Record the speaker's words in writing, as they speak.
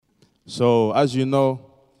So, as you know,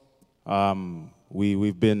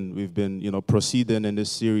 we've been proceeding in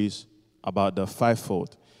this series about the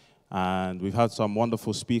fivefold, and we've had some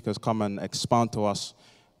wonderful speakers come and expound to us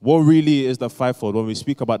what really is the fivefold. When we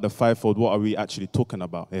speak about the fivefold, what are we actually talking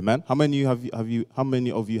about? Amen. How many of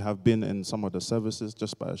you have been in some of the services?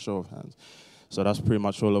 Just by a show of hands. So that's pretty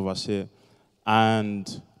much all of us here.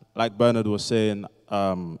 And like Bernard was saying,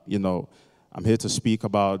 I'm here to speak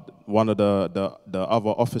about one of the other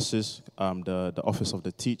offices, the office of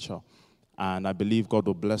the teacher. And I believe God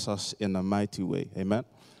will bless us in a mighty way. Amen.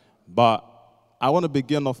 But I want to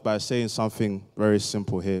begin off by saying something very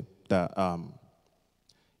simple here that,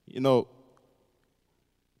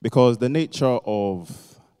 because the nature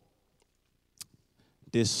of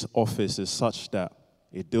this office is such that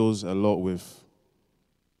it deals a lot with,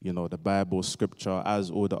 the Bible, scripture,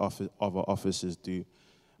 as all the other offices do.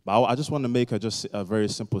 But I just want to make a very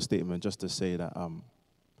simple statement just to say that,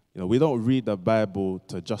 we don't read the Bible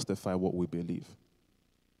to justify what we believe.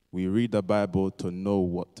 We read the Bible to know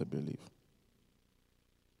what to believe.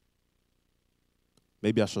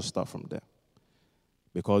 Maybe I should start from there.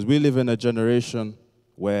 Because we live in a generation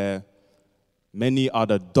where many are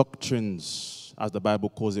the doctrines, as the Bible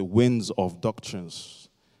calls it, winds of doctrines,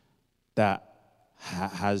 that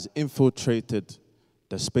has infiltrated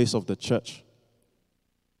the space of the church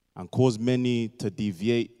and caused many to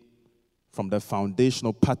deviate from the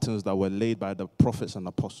foundational patterns that were laid by the prophets and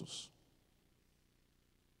apostles.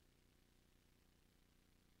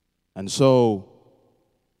 And so,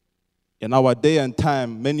 in our day and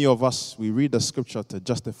time, many of us, we read the scripture to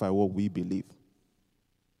justify what we believe.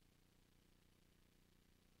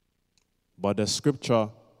 But the scripture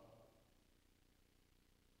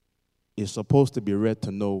is supposed to be read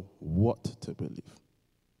to know what to believe,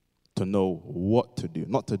 to know what to do,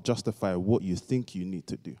 not to justify what you think you need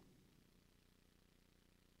to do.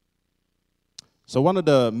 So one of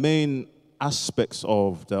the main aspects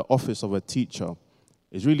of the office of a teacher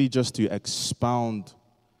is really just to expound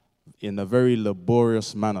in a very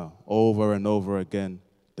laborious manner over and over again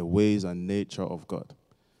the ways and nature of God,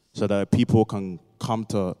 so that people can come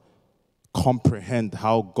to comprehend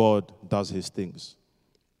how God does his things.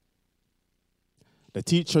 The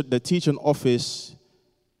teaching office,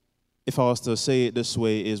 if I was to say it this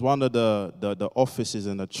way, is one of the offices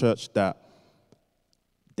in the church that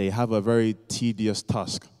they have a very tedious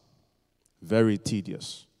task, very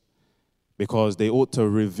tedious, because they ought to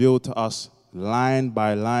reveal to us line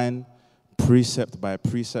by line, precept by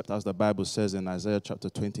precept, as the Bible says in Isaiah chapter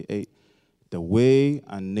 28, the way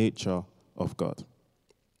and nature of God.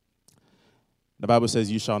 The Bible says,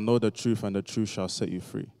 you shall know the truth, and the truth shall set you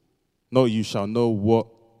free. No, you shall know what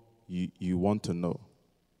you want to know.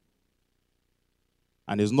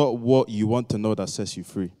 And it's not what you want to know that sets you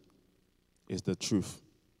free. It's the truth.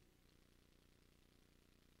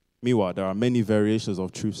 Meanwhile, there are many variations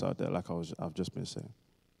of truths out there, like I've just been saying.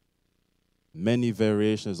 Many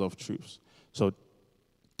variations of truths. So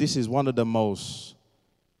this is one of the most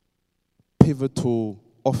pivotal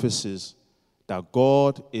offices that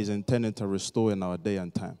God is intending to restore in our day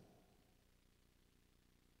and time.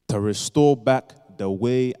 To restore back the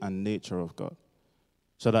way and nature of God,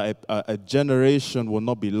 so that a generation will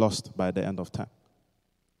not be lost by the end of time.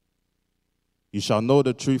 You shall know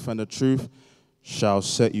the truth, and the truth shall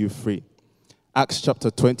set you free. Acts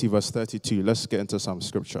chapter 20, verse 32. Let's get into some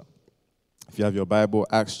scripture. If you have your Bible,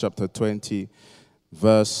 Acts chapter 20,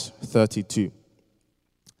 verse 32.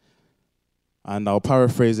 And I'll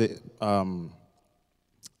paraphrase it.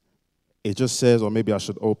 It just says, or maybe I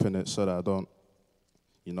should open it so that I don't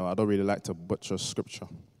really like to butcher scripture.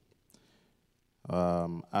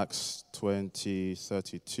 Acts 20,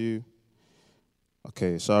 32.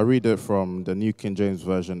 Okay, so I read it from the New King James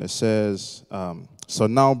Version. It says, so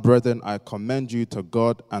now, brethren, I commend you to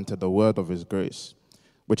God and to the word of his grace,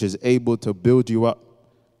 which is able to build you up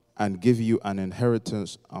and give you an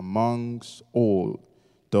inheritance amongst all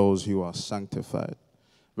those who are sanctified.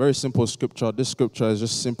 Very simple scripture. This scripture is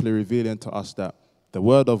just simply revealing to us that the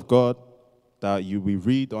word of God that we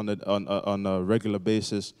read on a regular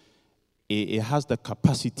basis, it has the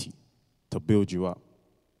capacity to build you up.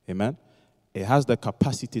 Amen? It has the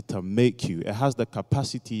capacity to make you. It has the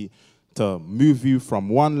capacity to move you from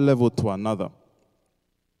one level to another.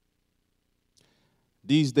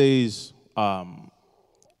 These days,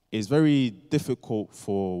 it's very difficult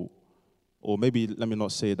or maybe let me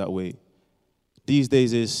not say it that way. These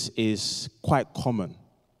days is quite common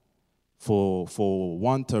for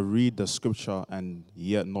one to read the scripture and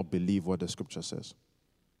yet not believe what the scripture says.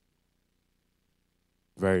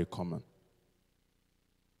 Very common.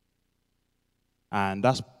 And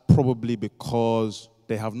that's probably because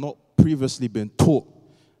they have not previously been taught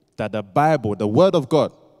that the Bible, the Word of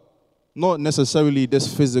God, not necessarily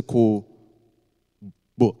this physical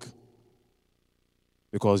book.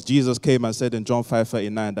 Because Jesus came and said in John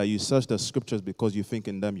 5:39 that you search the scriptures because you think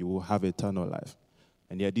in them you will have eternal life.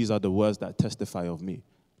 And yet these are the words that testify of me.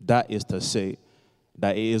 That is to say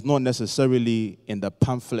that it is not necessarily in the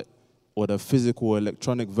pamphlet or the physical or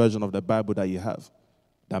electronic version of the Bible that you have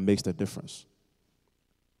that makes the difference.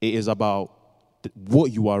 It is about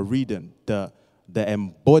what you are reading, the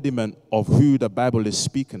embodiment of who the Bible is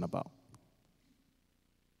speaking about.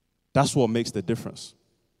 That's what makes the difference.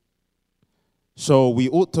 So we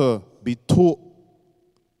ought to be taught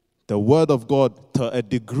the Word of God to a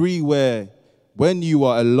degree where when you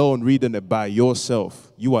are alone reading it by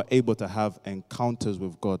yourself, you are able to have encounters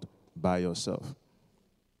with God by yourself.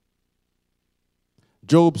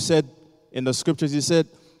 Job said in the scriptures, he said,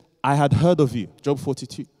 I had heard of you. Job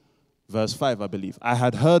 42, verse 5, I believe. I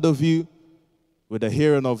had heard of you with the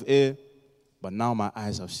hearing of ear, but now my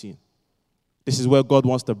eyes have seen. This is where God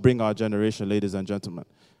wants to bring our generation, ladies and gentlemen.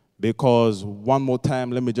 Because one more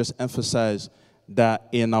time, let me just emphasize that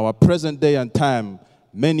in our present day and time,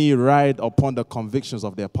 many ride upon the convictions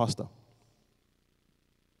of their pastor.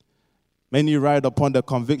 Many ride upon the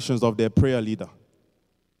convictions of their prayer leader.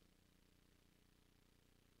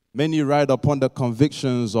 Many ride upon the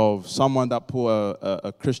convictions of someone that put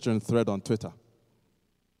a Christian thread on Twitter.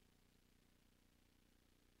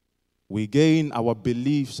 We gain our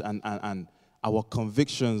beliefs and our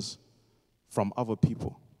convictions from other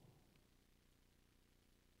people.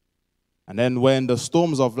 And then when the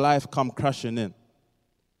storms of life come crashing in,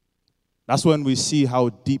 that's when we see how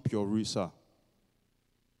deep your roots are.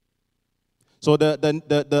 So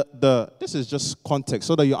this is just context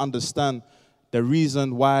so that you understand the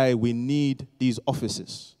reason why we need these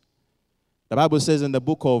offices. The Bible says in the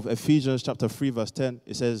book of Ephesians chapter 3 verse 10,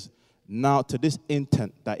 it says, now to this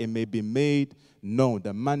intent that it may be made known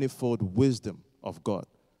the manifold wisdom of God,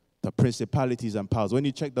 the principalities and powers. When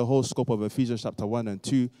you check the whole scope of Ephesians chapter 1 and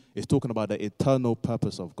 2, it's talking about the eternal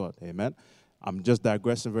purpose of God. Amen? I'm just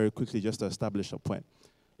digressing very quickly just to establish a point.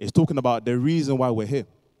 It's talking about the reason why we're here.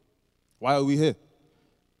 Why are we here?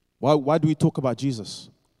 Why do we talk about Jesus?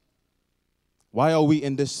 Why are we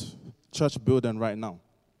in this church building right now?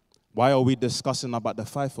 Why are we discussing about the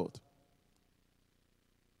fivefold?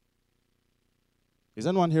 Is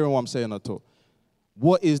anyone hearing what I'm saying at all?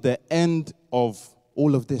 What is the end of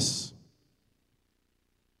all of this?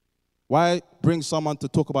 Why bring someone to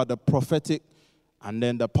talk about the prophetic and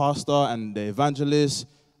then the pastor and the evangelist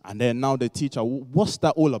and then now the teacher? What's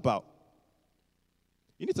that all about?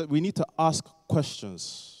 We need to ask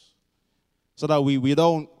questions so that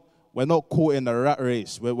we're not caught in a rat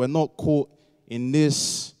race. We're not caught in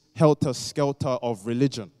this helter-skelter of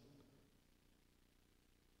religion.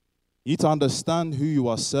 You need to understand who you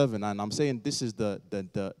are serving. And I'm saying this is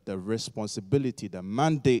the responsibility, the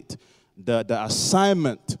mandate, the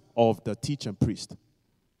assignment of the teaching priest.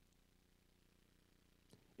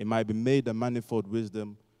 It might be made the manifold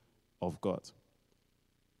wisdom of God.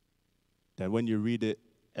 Then when you read it,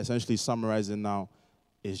 essentially summarizing now,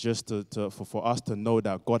 is just for us to know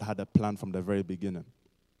that God had a plan from the very beginning.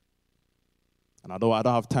 And I don't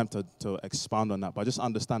have time to expound on that, but just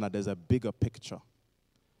understand that there's a bigger picture.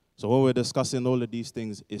 So when we're discussing all of these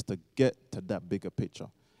things, is to get to that bigger picture.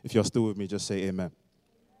 If you're still with me, just say amen.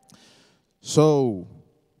 So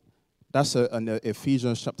that's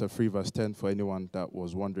Ephesians chapter 3, verse 10 for anyone that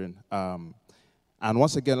was wondering. And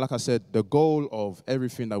once again, like I said, the goal of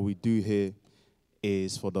everything that we do here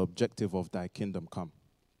is for the objective of thy kingdom come.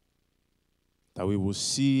 That we will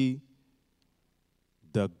see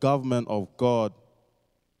the government of God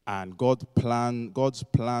and God's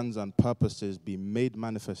plans and purposes be made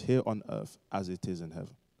manifest here on earth as it is in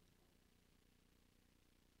heaven.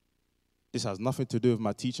 This has nothing to do with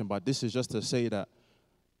my teaching, but this is just to say that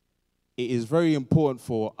it is very important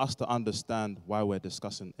for us to understand why we're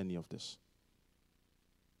discussing any of this.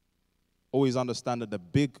 Always understand that the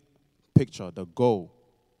big picture, the goal,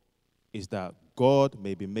 is that God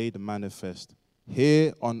may be made manifest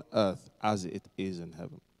here on earth as it is in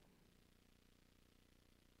heaven.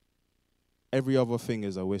 Every other thing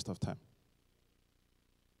is a waste of time.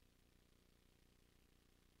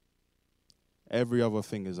 Every other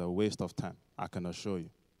thing is a waste of time, I can assure you.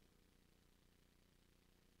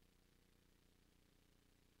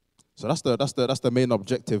 So that's the main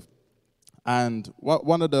objective. And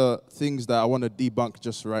one of the things that I want to debunk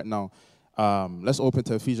just right now, let's open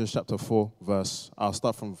to Ephesians chapter 4, verse. I'll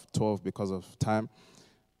start from 12 because of time.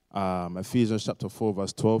 Ephesians chapter 4,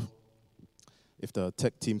 verse 12. If the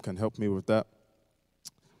tech team can help me with that.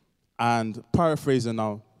 And paraphrasing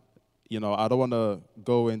now, I don't want to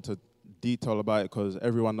go into detail about it because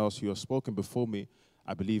everyone else who has spoken before me,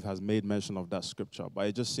 I believe, has made mention of that scripture. But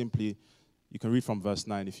it just simply, you can read from verse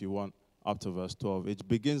 9 if you want, up to verse 12. It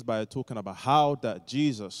begins by talking about how that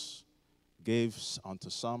Jesus gave unto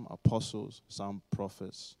some apostles, some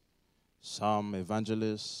prophets, some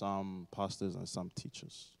evangelists, some pastors, and some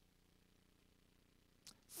teachers,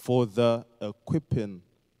 for the equipping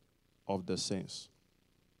of the saints.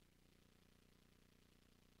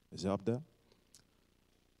 Is it up there?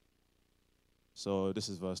 So this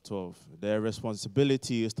is verse 12. Their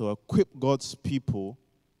responsibility is to equip God's people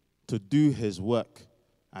to do his work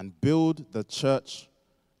and build the church,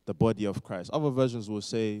 the body of Christ. Other versions will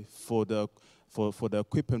say for the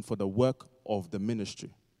equipping for the work of the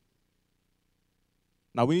ministry.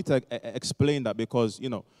 Now we need to explain that because,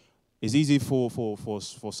 it's easy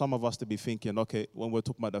for some of us to be thinking, okay, when we're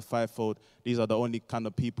talking about the fivefold, these are the only kind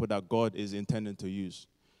of people that God is intending to use.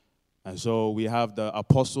 And so we have the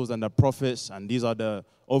apostles and the prophets, and these are the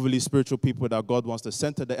overly spiritual people that God wants to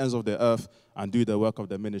send to the ends of the earth and do the work of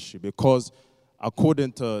the ministry. Because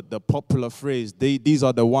according to the popular phrase, these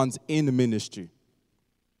are the ones in ministry.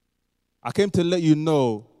 I came to let you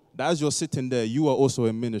know that as you're sitting there, you are also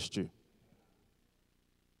in ministry.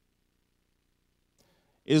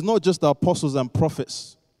 It's not just the apostles and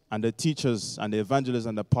prophets and the teachers and the evangelists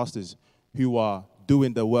and the pastors who are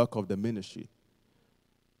doing the work of the ministry.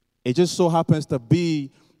 It just so happens to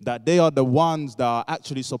be that they are the ones that are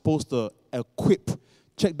actually supposed to equip.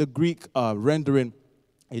 Check the Greek rendering.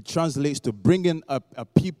 It translates to bringing a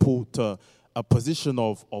people to a position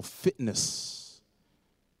of fitness.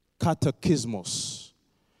 Katekismos.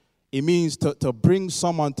 It means to bring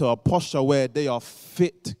someone to a posture where they are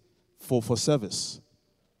fit for service.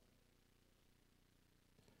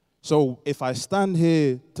 So if I stand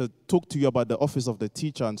here to talk to you about the office of the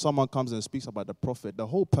teacher and someone comes and speaks about the prophet, the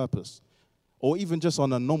whole purpose, or even just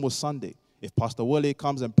on a normal Sunday, if Pastor Wale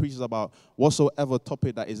comes and preaches about whatsoever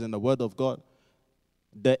topic that is in the Word of God,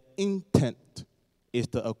 the intent is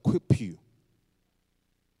to equip you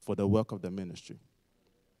for the work of the ministry.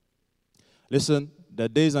 Listen, the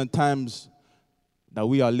days and times that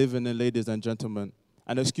we are living in, ladies and gentlemen,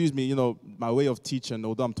 and excuse me, my way of teaching,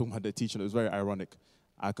 although I'm talking about the teaching, it was very ironic.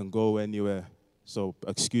 I can go anywhere, so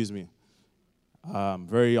excuse me.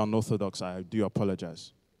 Very unorthodox, I do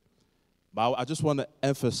apologize. But I just want to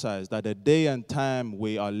emphasize that the day and time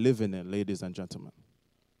we are living in, ladies and gentlemen,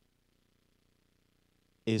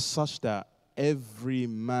 is such that every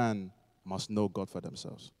man must know God for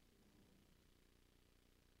themselves.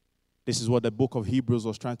 This is what the book of Hebrews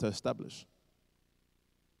was trying to establish.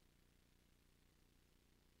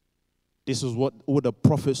 This is what all the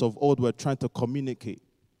prophets of old were trying to communicate.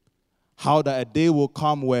 How that a day will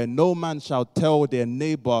come where no man shall tell their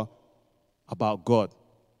neighbor about God,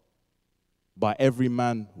 but every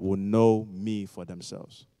man will know me for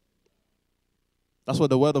themselves. That's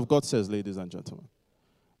what the word of God says, ladies and gentlemen.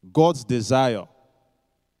 God's desire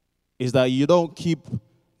is that you don't keep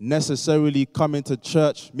necessarily coming to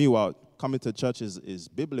church. Meanwhile, coming to church is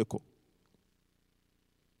biblical.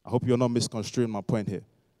 I hope you're not misconstruing my point here.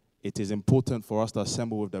 It is important for us to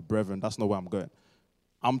assemble with the brethren. That's not where I'm going.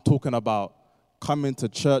 I'm talking about coming to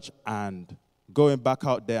church and going back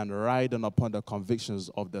out there and riding upon the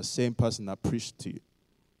convictions of the same person that preached to you.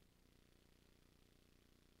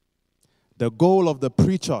 The goal of the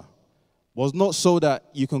preacher was not so that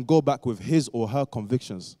you can go back with his or her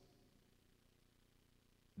convictions.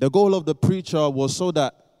 The goal of the preacher was so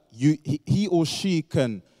that he or she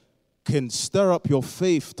can stir up your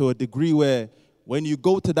faith to a degree where when you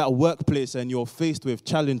go to that workplace and you're faced with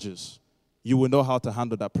challenges, you will know how to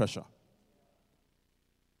handle that pressure.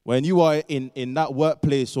 When you are in that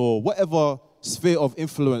workplace or whatever sphere of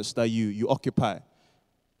influence that you occupy,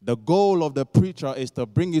 the goal of the preacher is to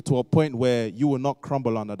bring you to a point where you will not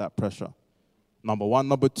crumble under that pressure. Number one.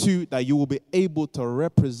 Number two, that you will be able to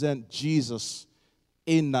represent Jesus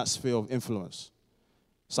in that sphere of influence.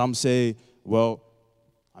 Some say, well,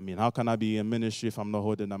 how can I be in ministry if I'm not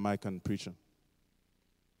holding a mic and preaching?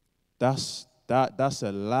 That's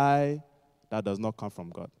a lie that does not come from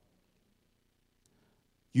God.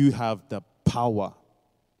 You have the power,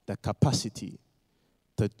 the capacity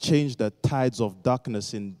to change the tides of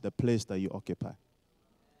darkness in the place that you occupy.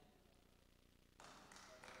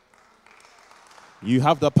 You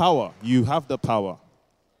have the power. You have the power.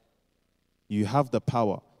 You have the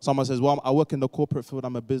power. Someone says, well, I work in the corporate field,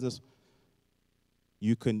 I'm a business.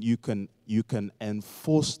 You can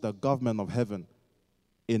enforce the government of heaven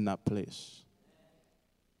in that place.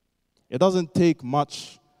 It doesn't take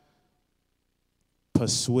much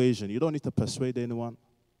persuasion. You don't need to persuade anyone.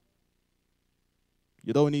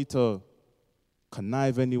 You don't need to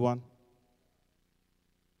connive anyone.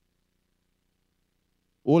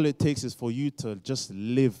 All it takes is for you to just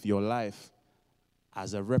live your life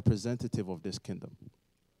as a representative of this kingdom.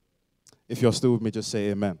 If you're still with me, just say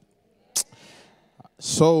amen.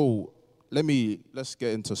 So let's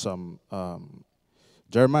get into some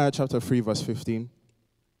Jeremiah chapter 3, verse 15.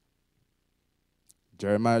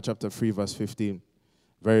 Jeremiah chapter 3, verse 15.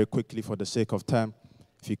 Very quickly for the sake of time,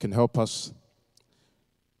 if you can help us.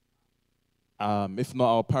 If not,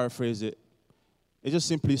 I'll paraphrase it. It just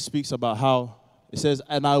simply speaks about how it says,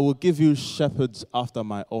 "And I will give you shepherds after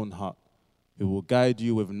my own heart, who will guide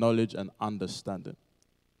you with knowledge and understanding."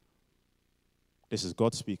 This is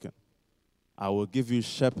God speaking. I will give you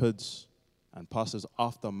shepherds and pastors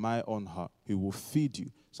after my own heart, who will feed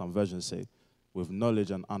you, some versions say, with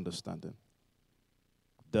knowledge and understanding.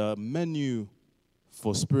 The menu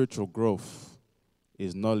for spiritual growth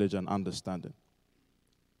is knowledge and understanding.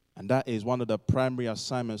 And that is one of the primary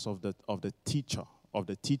assignments of the teacher, of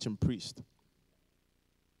the teaching priest.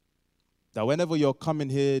 That whenever you're coming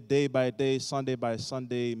here day by day, Sunday by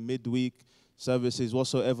Sunday, midweek services,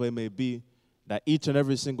 whatsoever it may be, that each and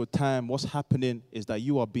every single time what's happening is that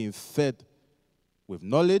you are being fed with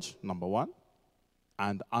knowledge, number one,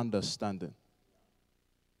 and understanding.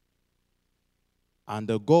 And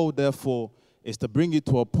the goal, therefore, is to bring you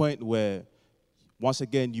to a point where, once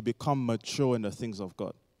again, you become mature in the things of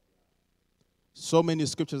God. So many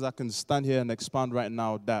scriptures I can stand here and expound right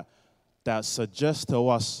now that suggest to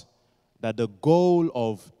us that the goal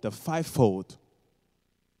of the fivefold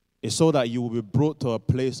is so that you will be brought to a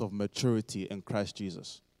place of maturity in Christ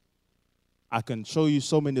Jesus. I can show you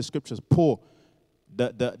so many scriptures. Paul,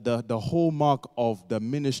 the hallmark of the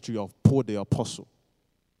ministry of Paul the apostle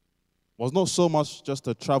was not so much just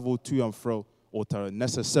to travel to and fro or to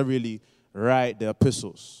necessarily write the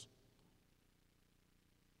epistles.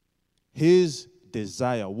 His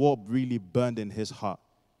desire, what really burned in his heart,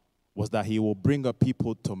 was that he will bring a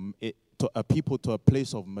people to a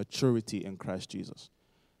place of maturity in Christ Jesus.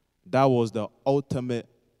 That was the ultimate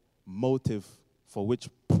motive for which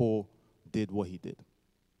Paul did what he did.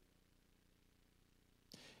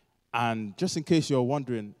 And just in case you're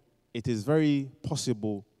wondering, it is very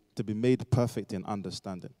possible to be made perfect in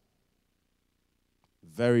understanding.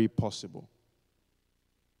 Very possible.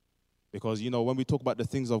 Because, when we talk about the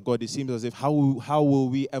things of God, it seems as if how will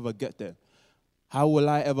we ever get there? How will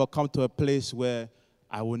I ever come to a place where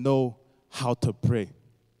I will know how to pray?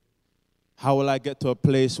 How will I get to a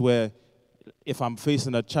place where if I'm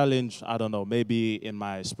facing a challenge, I don't know, maybe in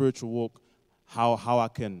my spiritual walk, how I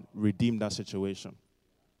can redeem that situation?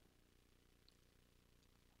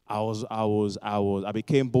 I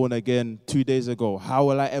became born again 2 days ago. How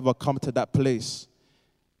will I ever come to that place?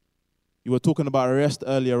 You were talking about rest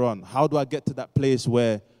earlier on. How do I get to that place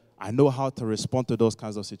where I know how to respond to those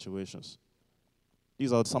kinds of situations?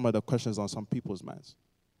 These are some of the questions on some people's minds.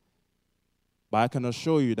 But I can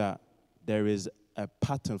assure you that there is a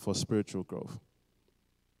pattern for spiritual growth.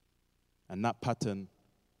 And that pattern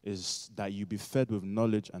is that you be fed with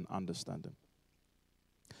knowledge and understanding.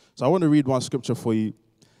 So I want to read one scripture for you.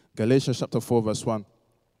 Galatians chapter 4, verse 1.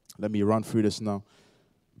 Let me run through this now.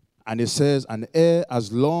 And it says, "An heir,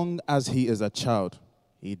 as long as he is a child,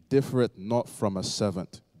 he differeth not from a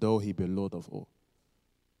servant, though he be Lord of all."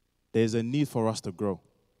 There's a need for us to grow.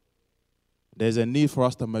 There's a need for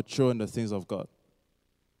us to mature in the things of God.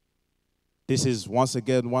 This is, once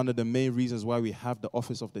again, one of the main reasons why we have the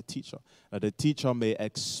office of the teacher. That the teacher may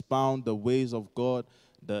expound the ways of God,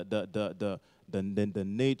 the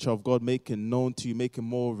nature of God, make it known to you, make it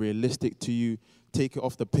more realistic to you, take it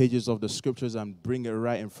off the pages of the scriptures and bring it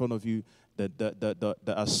right in front of you. The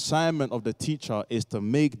assignment of the teacher is to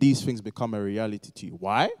make these things become a reality to you.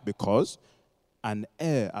 Why? Because an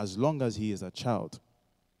heir, as long as he is a child,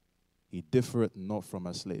 he differeth not from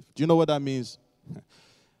a slave. Do you know what that means?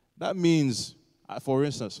 That means, for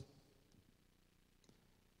instance,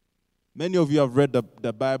 many of you have read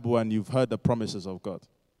the Bible and you've heard the promises of God.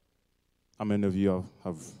 How many of you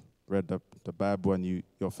have read the Bible and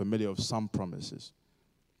you're familiar with some promises?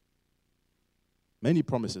 Many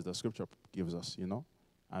promises the scripture gives us,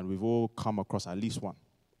 and we've all come across at least one.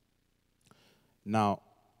 Now,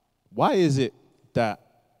 why is it that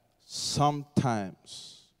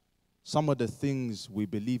sometimes some of the things we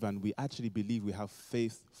believe and we actually believe we have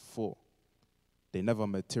faith for, they never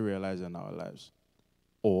materialize in our lives?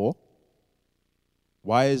 Or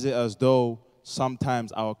why is it as though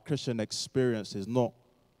sometimes our Christian experience is not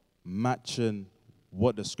matching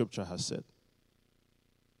what the scripture has said?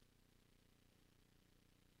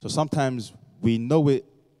 So sometimes we know it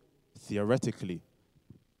theoretically,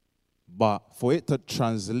 But for it to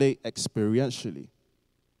translate experientially,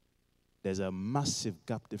 there's a massive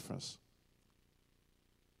gap difference.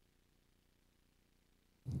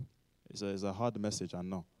 It's a hard message, I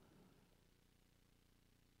know.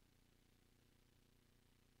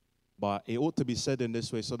 But it ought to be said in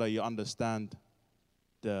this way so that you understand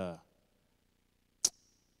the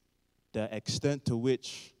extent to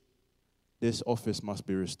which this office must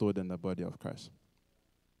be restored in the body of Christ.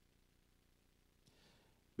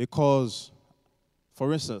 Because,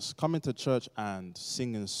 for instance, coming to church and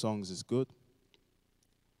singing songs is good.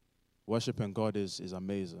 Worshiping God is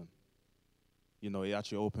amazing. You know, it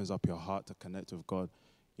actually opens up your heart to connect with God.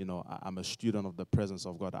 You know, I'm a student of the presence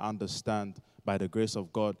of God. I understand by the grace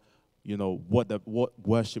of God, you know, what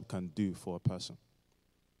worship can do for a person.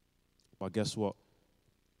 But guess what?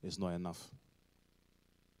 It's not enough.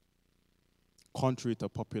 Contrary to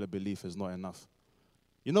popular belief, it's not enough.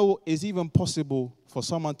 You know, it's even possible for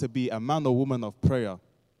someone to be a man or woman of prayer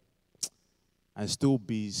and still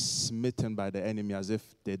be smitten by the enemy as if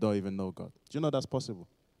they don't even know God. Do you know that's possible?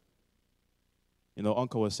 You know,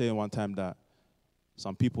 Uncle was saying one time that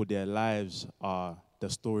some people, their lives are the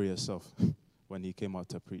story itself when he came out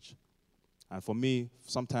to preach. And for me,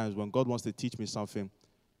 sometimes when God wants to teach me something,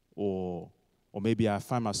 or maybe I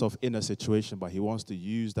find myself in a situation, but he wants to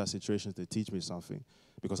use that situation to teach me something.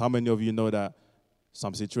 Because how many of you know that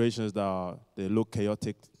some situations they look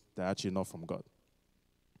chaotic, they're actually not from God?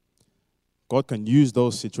 God can use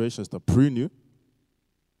those situations to prune you,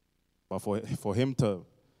 but for him to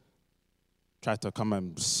try to come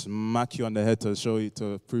and smack you on the head to show you,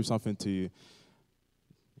 to prove something to you,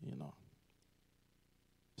 you know,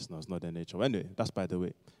 it's not their nature. Anyway, that's by the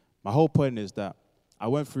way. My whole point is that I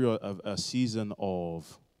went through a season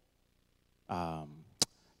of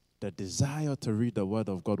the desire to read the Word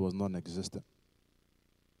of God was non-existent.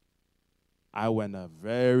 I went a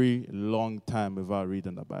very long time without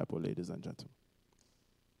reading the Bible, ladies and gentlemen.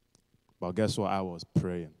 But guess what? I was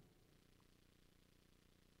praying.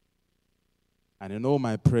 And in all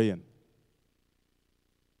my praying,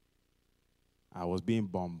 I was being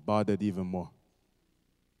bombarded even more.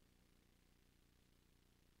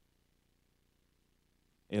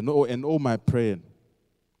 In all my praying,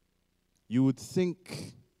 you would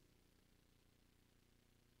think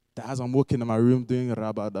that as I'm walking in my room doing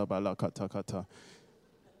rabadabalakatakata,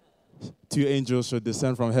 2 angels should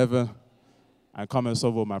descend from heaven and come and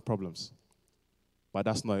solve all my problems. But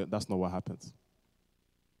that's not what happens.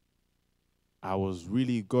 I was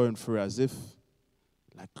really going through as if,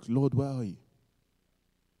 like, Lord, where are you?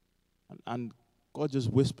 And God just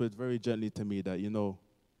whispered very gently to me that, you know,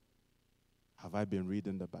 have I been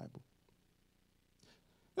reading the Bible?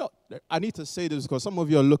 You know, I need to say this because some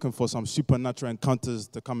of you are looking for some supernatural encounters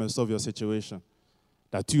to come and solve your situation.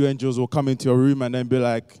 That 2 angels will come into your room and then be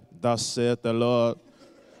like, thus saith the Lord.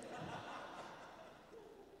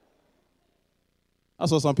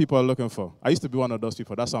 That's what some people are looking for. I used to be one of those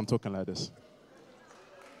people. That's why I'm talking like this.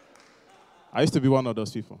 I used to be one of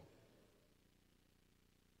those people.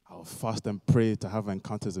 I would fast and pray to have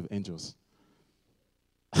encounters with angels.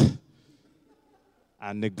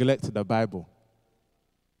 And neglect the Bible.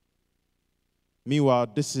 Meanwhile,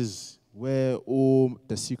 this is where all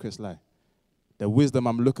the secrets lie. The wisdom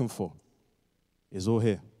I'm looking for is all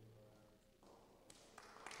here.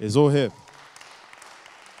 It's all here.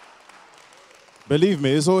 Believe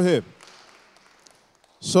me, it's all here.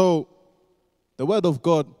 So, the Word of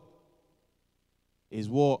God is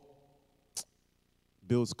what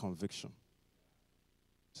builds conviction.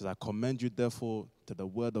 It says, I commend you, therefore, to the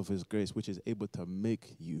word of his grace, which is able to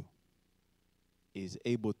make you. Is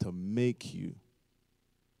able to make you.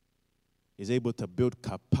 Is able to build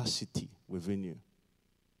capacity within you.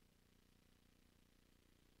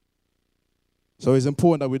 So it's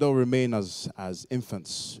important that we don't remain as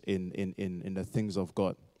infants in the things of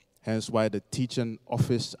God. Hence why the teaching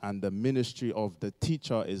office and the ministry of the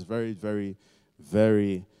teacher is very, very,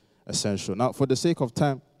 very essential. Now, for the sake of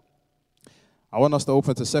time, I want us to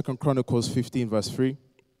open to 2 Chronicles 15, verse 3.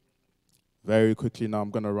 Very quickly now, I'm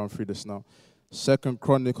going to run through this now. 2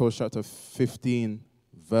 Chronicles chapter 15,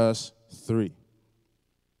 verse 3.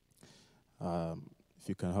 If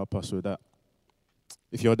you can help us with that.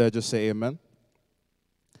 If you're there, just say amen.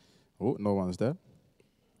 Oh, no one's there.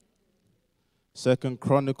 2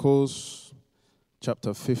 Chronicles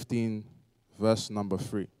chapter 15, verse number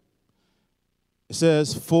 3. It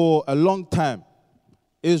says, for a long time,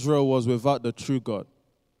 Israel was without the true God,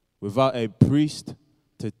 without a priest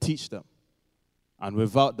to teach them, and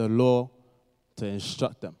without the law to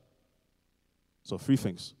instruct them. So 3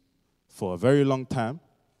 things. For a very long time,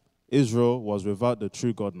 Israel was without the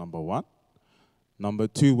true God, number 1. Number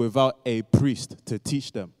 2, without a priest to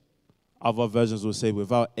teach them. Other versions will say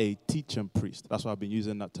without a teaching priest. That's why I've been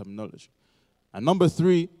using that terminology. And number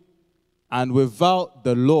 3, and without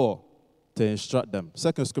the law to instruct them.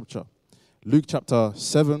 Second scripture, Luke chapter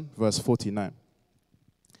 7, verse 49.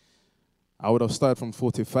 I would have started from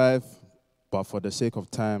 45, but for the sake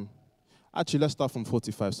of time, actually, let's start from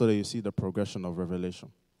 45 so that you see the progression of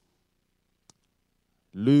Revelation.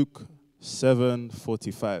 Luke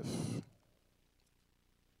 7:45.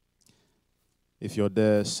 If you're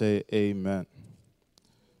there, say amen.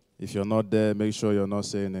 If you're not there, make sure you're not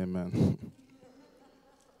saying amen.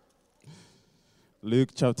 Luke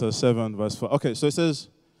chapter 7, verse 4. Okay, so it says,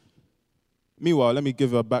 meanwhile, let me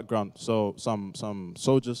give you a background. So some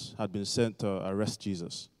soldiers had been sent to arrest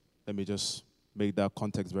Jesus. Let me just make that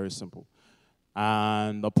context very simple.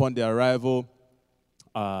 And upon their arrival,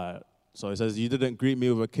 so it says, you didn't greet me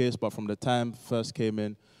with a kiss, but from the time first came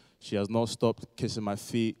in, she has not stopped kissing my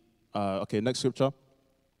feet. Okay, next scripture.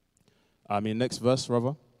 Next verse,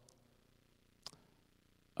 rather.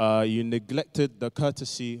 You neglected the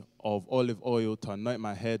courtesy of olive oil to anoint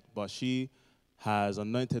my head, but she has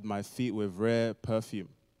anointed my feet with rare perfume.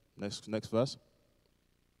 Next verse.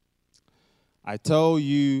 I tell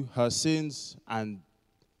you, her sins, and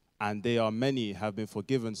they are many, have been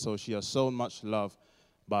forgiven, so she has so much love.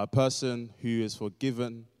 But a person who is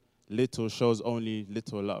forgiven little shows only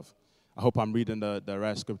little love. I hope I'm reading the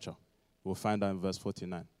right scripture. We'll find out in verse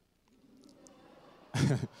 49.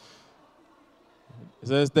 It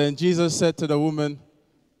says, then Jesus said to the woman,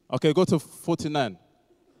 okay, go to 49.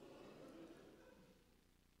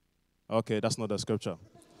 Okay, that's not the scripture.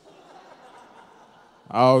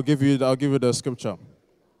 I'll give you the scripture.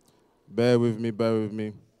 Bear with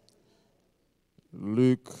me.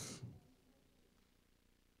 Luke.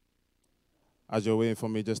 As you're waiting for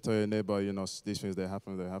me, just tell your neighbor, these things, they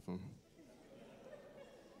happen.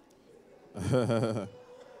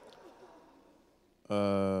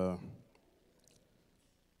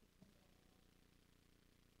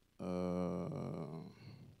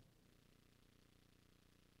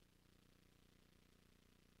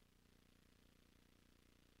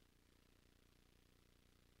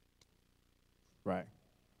 Right.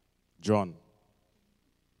 John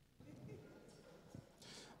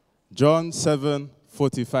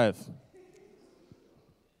 7:45.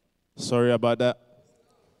 Sorry about that.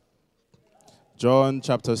 John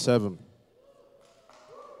chapter 7.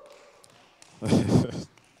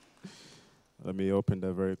 Let me open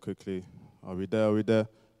that very quickly. Are we there?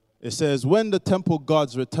 It says, when the temple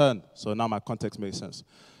guards returned, so now my context makes sense.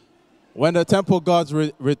 When the temple guards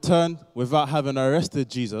returned without having arrested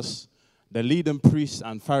Jesus, the leading priests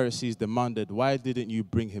and Pharisees demanded, why didn't you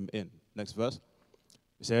bring him in? Next verse.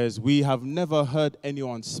 It says, we have never heard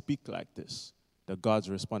anyone speak like this. The guards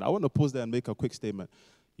responded. I want to pause there and make a quick statement.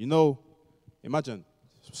 Imagine,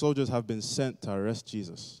 soldiers have been sent to arrest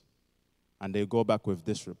Jesus, and they go back with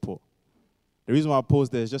this report. The reason why I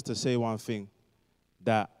pause there is just to say one thing,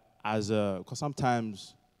 that because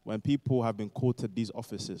sometimes when people have been called to these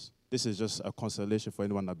offices, this is just a consolation for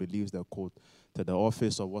anyone that believes they're called to the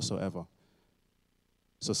office or whatsoever.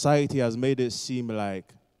 Society has made it seem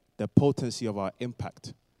like the potency of our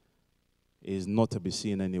impact is not to be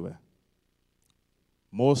seen anywhere.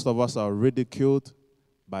 Most of us are ridiculed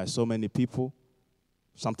by so many people,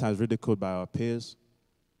 sometimes ridiculed by our peers.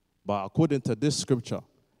 But according to this scripture,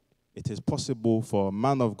 it is possible for a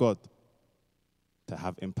man of God to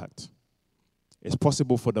have impact. It's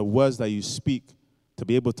possible for the words that you speak to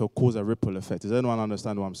be able to cause a ripple effect. Does anyone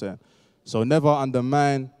understand what I'm saying? So never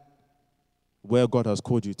undermine where God has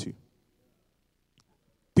called you to.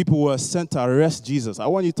 People were sent to arrest Jesus. I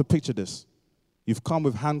want you to picture this. You've come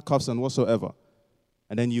with handcuffs and whatsoever,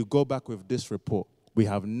 and then you go back with this report. We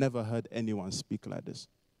have never heard anyone speak like this.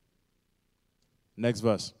 Next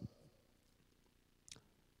verse.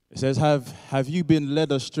 It says, have you been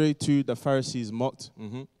led astray too, the Pharisees mocked?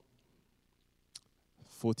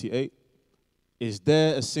 48. Is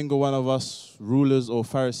there a single one of us, rulers or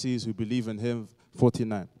Pharisees, who believe in him?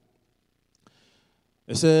 49.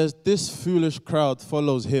 It says, this foolish crowd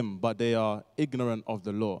follows him, but they are ignorant of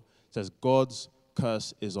the law. It says, God's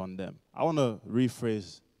curse is on them. I want to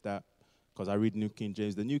rephrase that because I read New King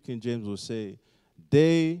James. The New King James will say,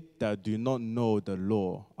 they that do not know the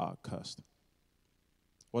law are cursed.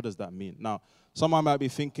 What does that mean? Now, someone might be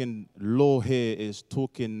thinking law here is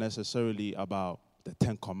talking necessarily about the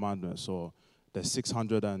 10 Commandments or the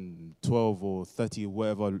 612 or 30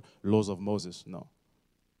 whatever laws of Moses. No.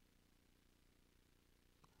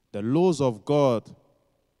 The laws of God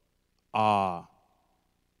are,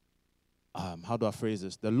 how do I phrase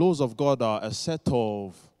this? The laws of God are a set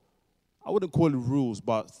of I wouldn't call it rules,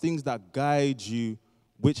 but things that guide you,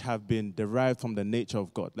 which have been derived from the nature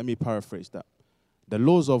of God. Let me paraphrase that. The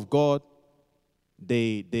laws of God,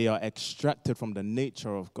 they are extracted from the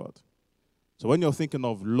nature of God. So when you're thinking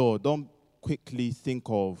of law, don't quickly think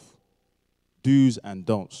of do's and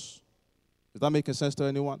don'ts. Is that making sense to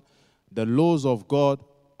anyone? The laws of God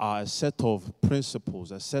are a set of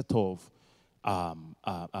principles, a set of, let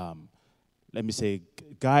me say,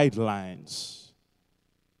 guidelines.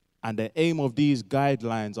 And the aim of these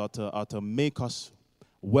guidelines are to make us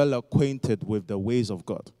well acquainted with the ways of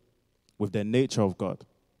God, with the nature of God.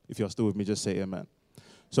 If you're still with me, just say amen.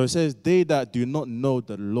 So it says, they that do not know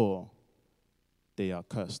the law, they are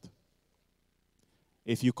cursed.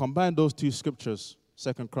 If you combine those two scriptures,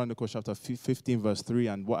 2 Chronicles chapter 15, verse 3,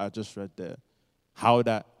 and what I just read there, how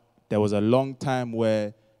that there was a long time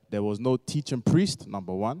where there was no teaching priest,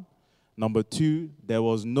 number one. Number two, there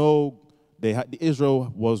was no,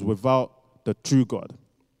 Israel was without the true God.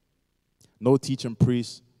 No teaching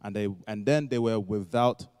priest, and then they were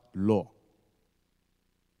without law.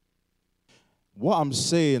 What I'm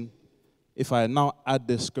saying, if I now add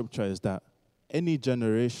this scripture, is that any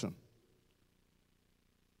generation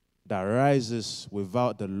that rises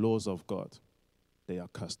without the laws of God, they are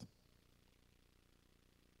cursed.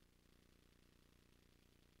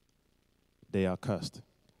 They are cursed.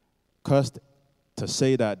 Cursed to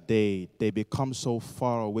say that they become so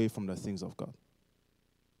far away from the things of God.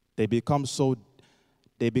 They become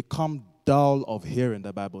dull of hearing,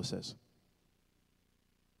 the Bible says.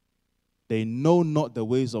 They know not the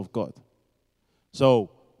ways of God.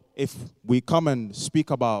 So if we come and speak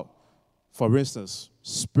about, for instance,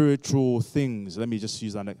 spiritual things, let me just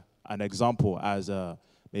use an example as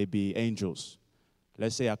maybe angels.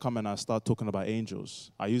 Let's say I come and I start talking about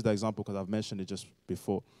angels. I use the example because I've mentioned it just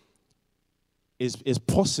before. It's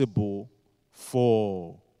possible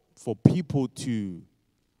for people to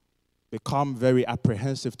become very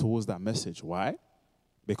apprehensive towards that message. Why?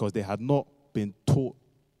 Because they had not been taught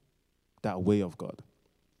that way of God.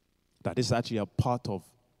 That is actually a part of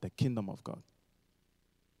the kingdom of God.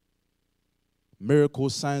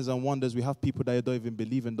 Miracles, signs, and wonders, we have people that don't even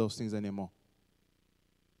believe in those things anymore.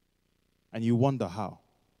 And you wonder how.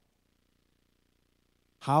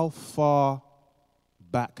 How far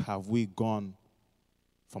back have we gone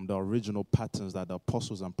from the original patterns that the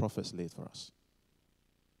apostles and prophets laid for us?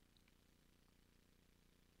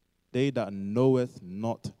 They that knoweth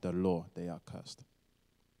not the law, they are cursed.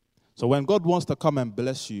 So when God wants to come and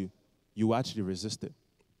bless you, you actually resist it.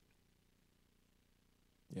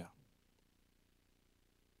 Yeah.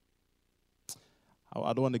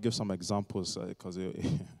 I don't want to give some examples because,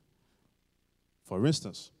 for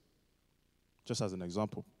instance, just as an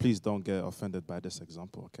example, please don't get offended by this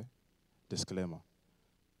example, okay? Disclaimer.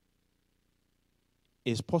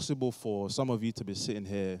 It's possible for some of you to be sitting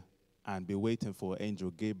here and be waiting for Angel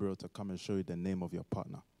Gabriel to come and show you the name of your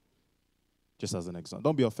partner. Just as an example.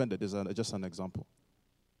 Don't be offended. This is just an example.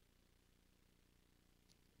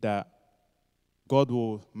 That God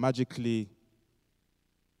will magically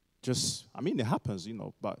it happens,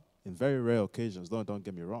 but in very rare occasions. Don't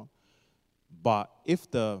get me wrong. But if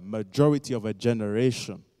the majority of a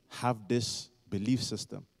generation have this belief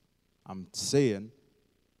system, I'm saying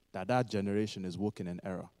that generation is walking in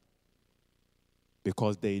error.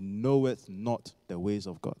 Because they knoweth not the ways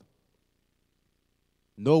of God.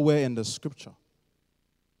 Nowhere in the scripture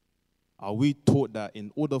are we taught that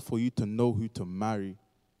in order for you to know who to marry,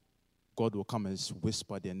 God will come and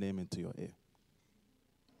whisper their name into your ear.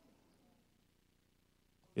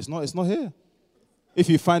 It's not here. If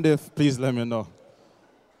you find it, please let me know.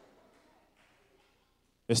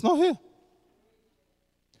 It's not here.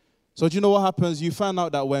 So do you know what happens? You find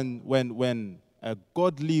out that when a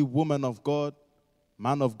godly woman of God,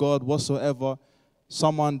 man of God, whatsoever,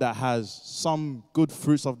 someone that has some good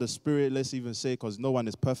fruits of the Spirit, let's even say, because no one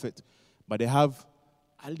is perfect, but they have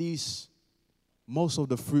at least most of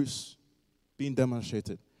the fruits being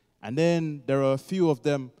demonstrated. And then there are a few of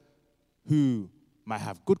them who might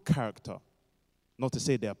have good character. Not to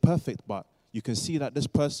say they are perfect, but you can see that this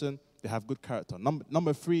person, they have good character.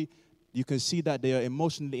 Number three, you can see that they are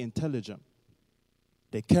emotionally intelligent.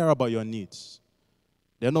 They care about your needs.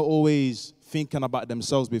 They're not always thinking about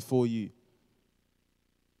themselves before you.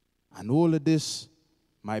 And all of this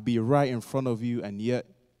might be right in front of you, and yet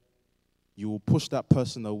you will push that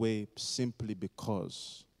person away simply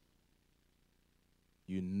because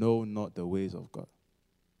you know not the ways of God.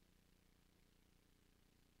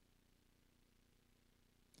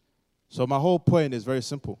 So my whole point is very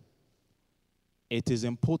simple. it is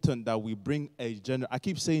important that we bring I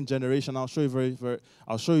keep saying generation. I'll show you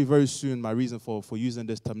I'll show you very soon my reason for using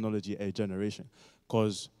this terminology, a generation.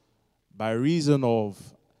 Because by reason of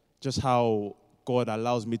just how God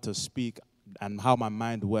allows me to speak and how my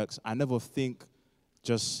mind works, I never think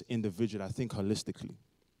just individually. I think holistically.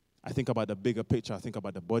 I think about the bigger picture. I think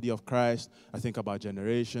about the body of Christ. I think about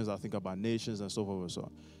generations. I think about nations and so forth and so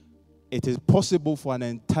on. It is possible for an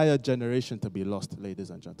entire generation to be lost, ladies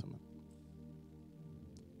and gentlemen,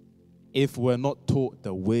 if we're not taught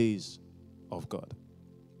the ways of God.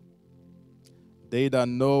 They that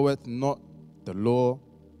knoweth not the law,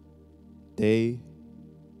 they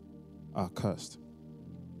are cursed.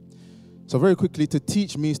 So very quickly, to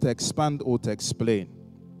teach means to expand or to explain.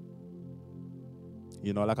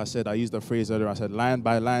 You know, like I said, I used the phrase earlier, I said line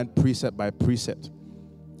by line, precept by precept.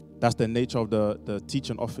 That's the nature of the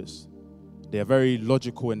teaching office. They are very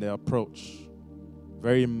logical in their approach.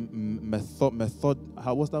 Very what's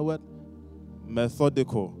that word?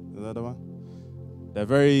 Methodical. Is that the one? They're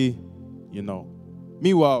very,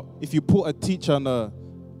 Meanwhile, if you put a teacher and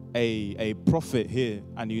a prophet here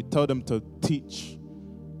and you tell them to teach,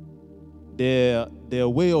 their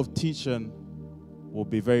way of teaching will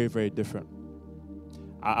be very, very different.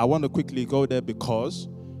 I want to quickly go there because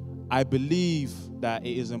I believe that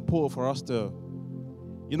it is important for us to,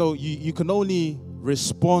 you can only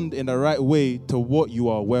respond in the right way to what you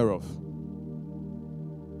are aware of.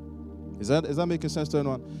 Is that making sense to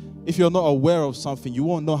anyone? If you're not aware of something, you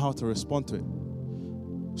won't know how to respond to it.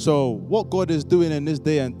 So what God is doing in this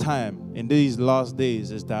day and time, in these last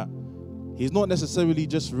days, is that He's not necessarily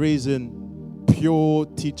just raising pure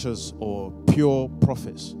teachers or pure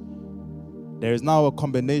prophets. There is now a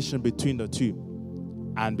combination between the two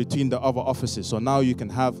and between the other offices. So now you can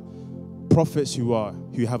have prophets who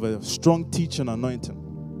have a strong teaching anointing.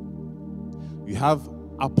 You have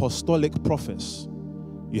apostolic prophets.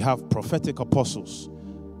 You have prophetic apostles.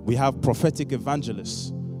 We have prophetic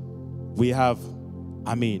evangelists. We have,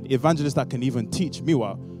 evangelists that can even teach.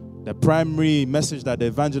 Meanwhile, the primary message that the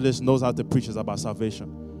evangelist knows how to preach is about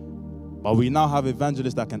salvation. But we now have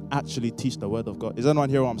evangelists that can actually teach the word of God. Is anyone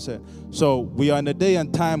hear what I'm saying? So we are in a day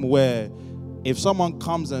and time where if someone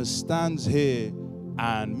comes and stands here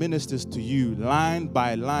and ministers to you line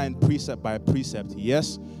by line, precept by precept,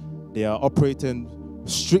 yes, they are operating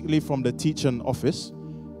strictly from the teaching office,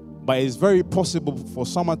 but it's very possible for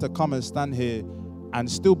someone to come and stand here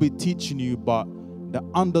and still be teaching you, but the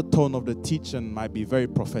undertone of the teaching might be very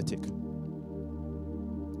prophetic.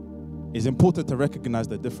 It's important to recognize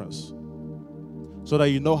the difference so that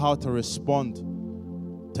you know how to respond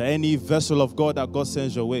to any vessel of God that God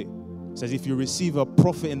sends your way. It says if you receive a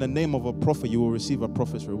prophet in the name of a prophet, you will receive a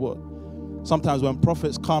prophet's reward. Sometimes when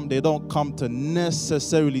prophets come, they don't come to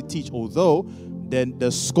necessarily teach, although then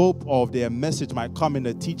the scope of their message might come in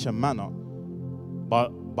a teaching manner.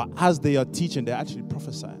 But as they are teaching, they're actually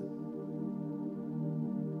prophesying.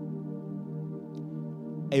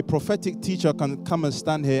 A prophetic teacher can come and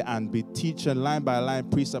stand here and be teaching line by line,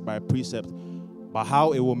 precept by precept, but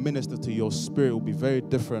how it will minister to your spirit will be very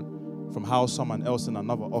different from how someone else in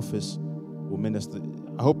another office will minister.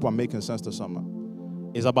 I hope I'm making sense to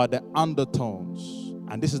someone. It's about the undertones,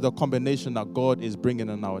 and this is the combination that God is bringing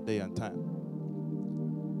in our day and time.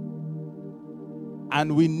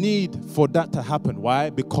 And we need for that to happen. Why?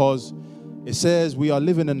 Because it says we are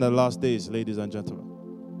living in the last days, ladies and gentlemen.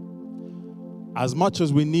 As much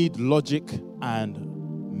as we need logic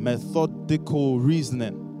and methodical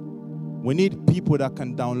reasoning, we need people that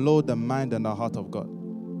can download the mind and the heart of God.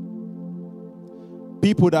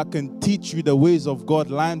 People that can teach you the ways of God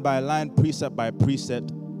line by line, precept by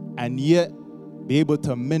precept, and yet be able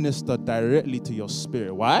to minister directly to your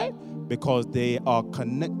spirit. Why? Because they are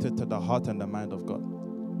connected to the heart and the mind of God.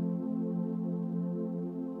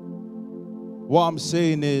 What I'm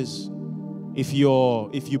saying is, if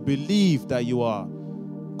you believe that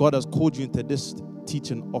God has called you into this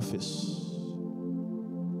teaching office,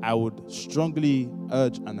 I would strongly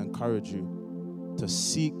urge and encourage you to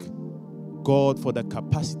seek God for the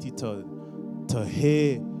capacity to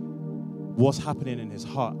hear what's happening in His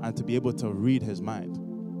heart and to be able to read His mind.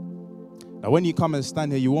 Now, when you come and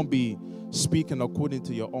stand here, you won't be speaking according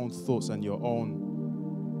to your own thoughts and your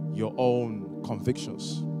own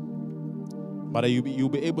convictions, but you'll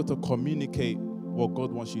be able to communicate what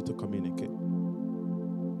God wants you to communicate.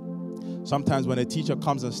 Sometimes when a teacher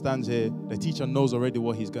comes and stands here, the teacher knows already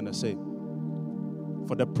what he's going to say.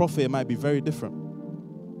 For the prophet, it might be very different.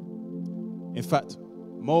 In fact,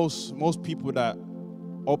 most people that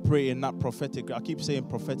operate in that prophetic, I keep saying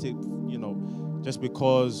prophetic, just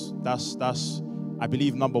because that's I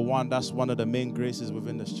believe, number one, that's one of the main graces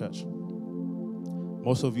within this church.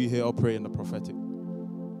 Most of you here operate in the prophetic.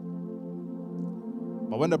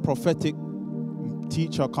 But when the prophetic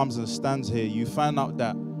teacher comes and stands here, you find out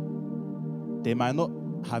that they might not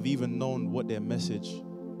have even known what their message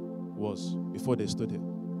was before they stood here.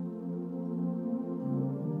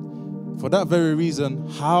 For that very reason,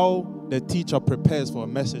 how the teacher prepares for a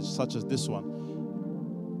message such as this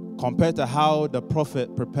one, compared to how the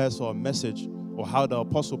prophet prepares for a message, or how the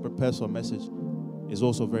apostle prepares for a message, is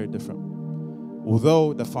also very different.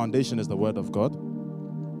 Although the foundation is the word of God,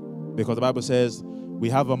 because the Bible says we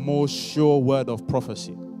have a more sure word of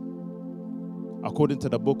prophecy. According to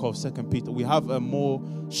the book of 2 Peter, we have a more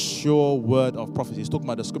sure word of prophecy. He's talking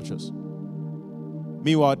about the scriptures.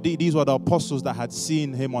 Meanwhile, these were the apostles that had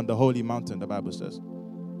seen him on the holy mountain, the Bible says.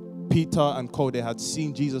 Peter and co, they had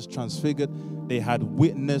seen Jesus transfigured. They had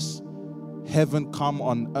witnessed heaven come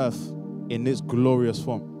on earth in its glorious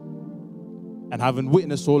form. And having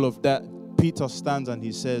witnessed all of that, Peter stands and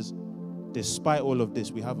he says, despite all of this,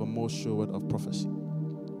 we have a more sure word of prophecy.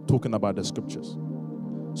 Talking about the scriptures.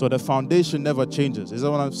 So the foundation never changes. Is that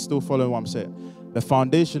what I'm still following what I'm saying? The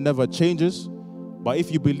foundation never changes. But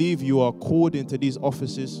if you believe you are called into these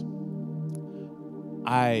offices,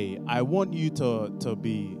 I want you to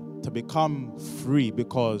become free,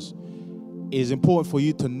 because it is important for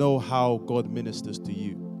you to know how God ministers to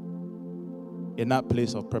you in that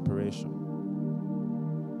place of preparation.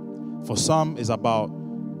 For some, it's about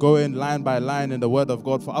going line by line in the Word of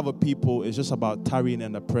God. For other people, it's just about tarrying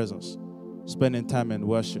in the presence, spending time in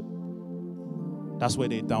worship. That's where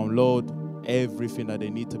they download everything that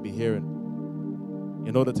they need to be hearing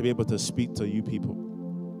in order to be able to speak to you people,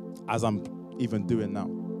 as I'm even doing now.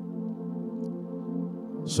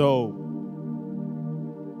 So,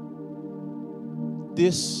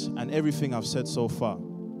 this and everything I've said so far,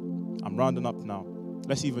 I'm rounding up now.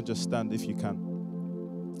 Let's even just stand if you can.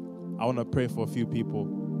 I want to pray for a few people.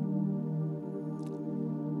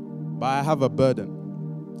 But I have a burden.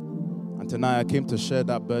 And tonight I came to share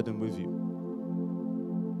that burden with you.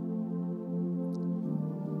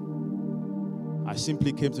 I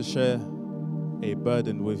simply came to share a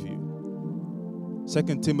burden with you. 2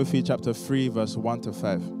 Timothy chapter 3, verse 1 to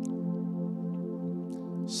 5.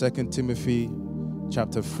 2 Timothy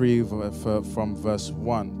chapter 3, from verse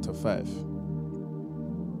 1 to 5.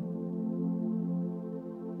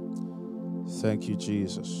 Thank you,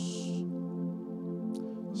 Jesus.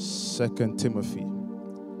 2 Timothy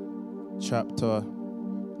chapter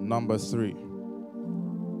number 3.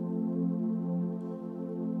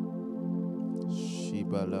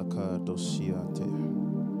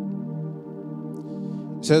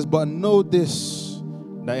 It says, but know this,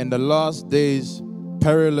 that in the last days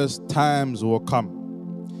perilous times will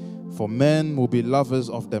come. For men will be lovers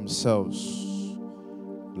of themselves,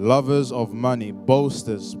 lovers of money,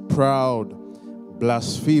 boasters, proud,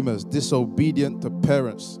 blasphemers, disobedient to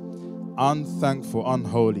parents, unthankful,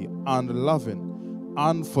 unholy, unloving,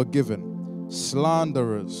 unforgiving,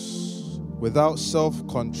 slanderers, without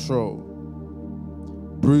self-control,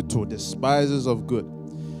 brutal, despisers of good,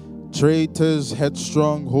 traitors,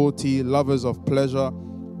 headstrong, haughty, lovers of pleasure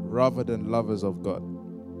rather than lovers of God,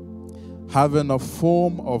 having a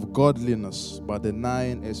form of godliness but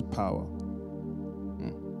denying its power.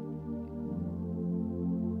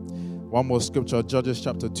 One more scripture, Judges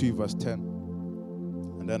chapter 2, verse 10.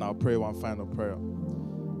 And then I'll pray one final prayer.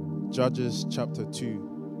 Judges chapter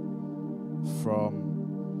 2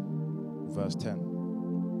 from verse 10.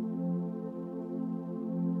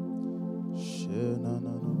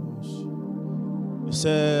 It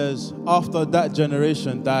says, after that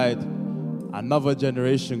generation died, another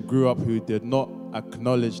generation grew up who did not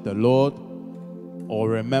acknowledge the Lord or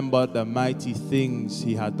remember the mighty things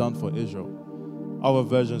he had done for Israel. Other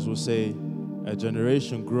versions will say, a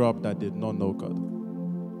generation grew up that did not know God.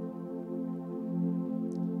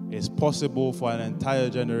 It's possible for an entire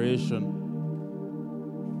generation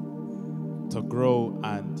to grow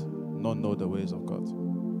and not know the ways of God.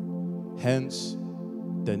 Hence,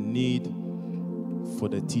 the need for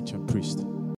the teaching priest.